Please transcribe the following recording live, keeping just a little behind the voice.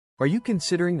Are you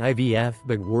considering IVF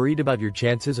but worried about your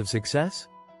chances of success?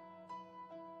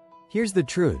 Here's the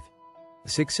truth. The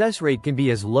success rate can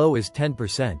be as low as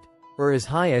 10% or as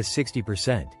high as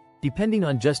 60%, depending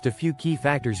on just a few key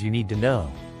factors you need to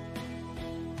know.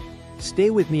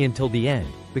 Stay with me until the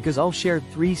end, because I'll share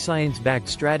 3 science-backed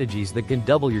strategies that can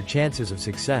double your chances of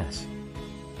success.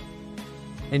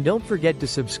 And don't forget to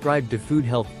subscribe to Food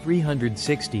Health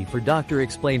 360 for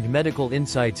doctor-explained medical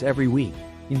insights every week.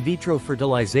 In vitro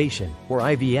fertilization, or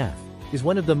IVF, is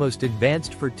one of the most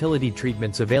advanced fertility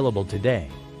treatments available today.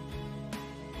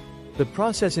 The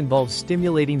process involves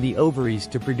stimulating the ovaries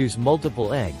to produce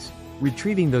multiple eggs,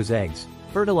 retrieving those eggs,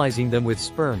 fertilizing them with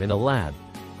sperm in a lab,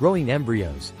 growing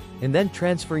embryos, and then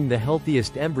transferring the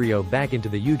healthiest embryo back into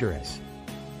the uterus.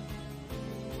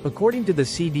 According to the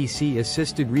CDC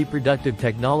Assisted Reproductive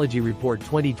Technology Report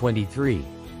 2023,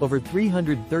 over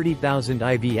 330,000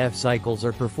 IVF cycles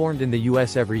are performed in the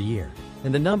US every year,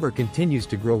 and the number continues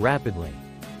to grow rapidly.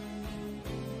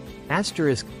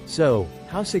 So,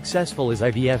 how successful is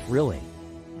IVF really?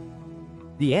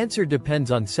 The answer depends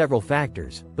on several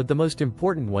factors, but the most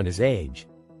important one is age.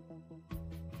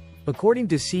 According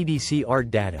to CDC ART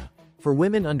data, for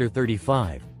women under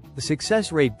 35, the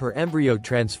success rate per embryo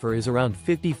transfer is around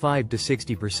 55 to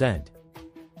 60%.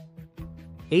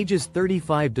 Ages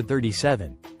 35 to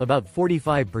 37, about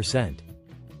 45%.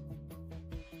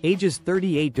 Ages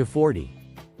 38 to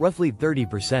 40, roughly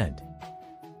 30%.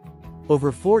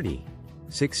 Over 40,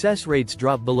 success rates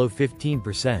drop below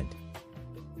 15%.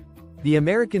 The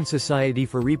American Society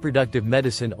for Reproductive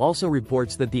Medicine also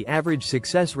reports that the average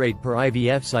success rate per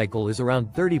IVF cycle is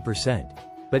around 30%,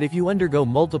 but if you undergo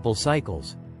multiple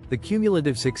cycles, the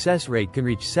cumulative success rate can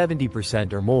reach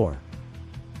 70% or more.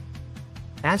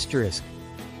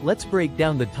 Let's break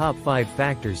down the top 5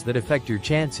 factors that affect your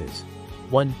chances.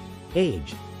 1.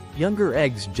 Age. Younger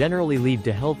eggs generally lead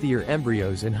to healthier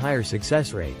embryos and higher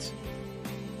success rates.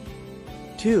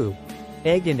 2.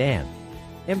 Egg and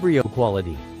embryo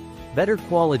quality. Better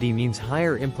quality means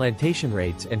higher implantation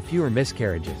rates and fewer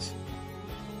miscarriages.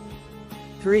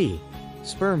 3.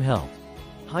 Sperm health.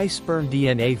 High sperm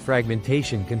DNA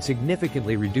fragmentation can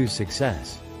significantly reduce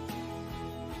success.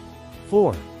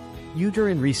 4.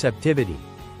 Uterine receptivity.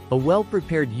 A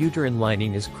well-prepared uterine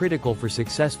lining is critical for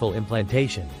successful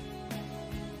implantation.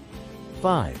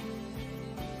 5.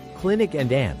 Clinic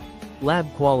and lab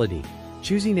quality.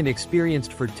 Choosing an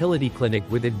experienced fertility clinic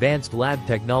with advanced lab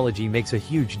technology makes a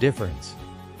huge difference.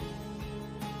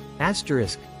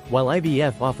 While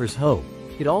IVF offers hope,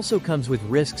 it also comes with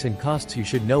risks and costs you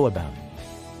should know about.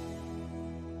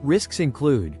 Risks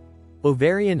include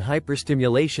ovarian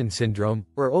hyperstimulation syndrome,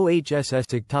 or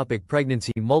OHSS, ectopic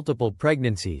pregnancy, multiple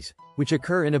pregnancies, which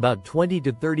occur in about 20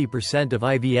 to 30% of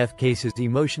IVF cases,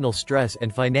 emotional stress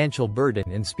and financial burden.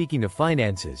 And speaking of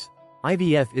finances,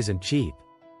 IVF isn't cheap.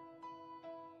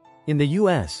 In the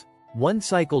US, one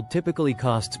cycle typically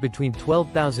costs between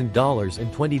 $12,000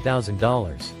 and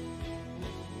 $20,000.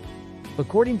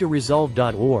 According to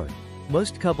Resolve.org,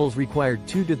 most couples require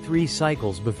 2 to 3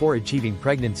 cycles before achieving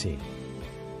pregnancy.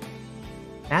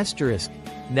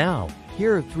 Now,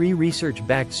 here are 3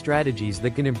 research-backed strategies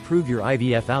that can improve your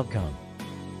IVF outcome.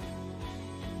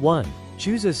 1.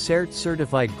 Choose a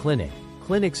CERT-certified clinic.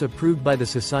 Clinics approved by the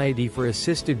Society for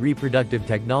Assisted Reproductive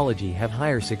Technology have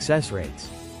higher success rates.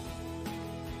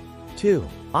 2.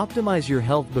 Optimize your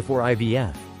health before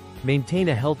IVF. Maintain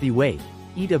a healthy weight,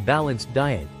 eat a balanced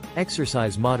diet,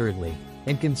 exercise moderately,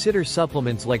 and consider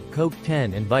supplements like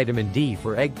CoQ10 and vitamin D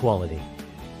for egg quality.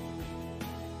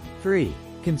 3.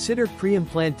 Consider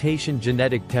pre-implantation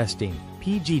genetic testing,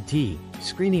 PGT.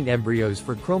 Screening embryos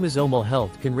for chromosomal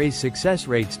health can raise success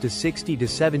rates to 60 to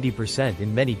 70%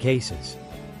 in many cases.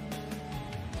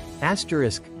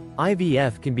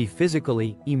 IVF can be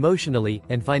physically, emotionally,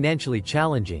 and financially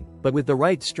challenging, but with the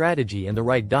right strategy and the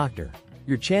right doctor,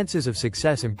 your chances of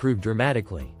success improve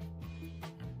dramatically.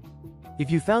 If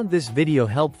you found this video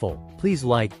helpful, please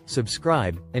like,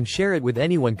 subscribe, and share it with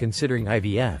anyone considering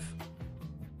IVF.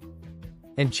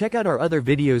 And check out our other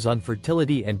videos on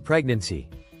fertility and pregnancy,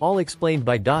 all explained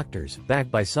by doctors, backed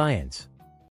by science.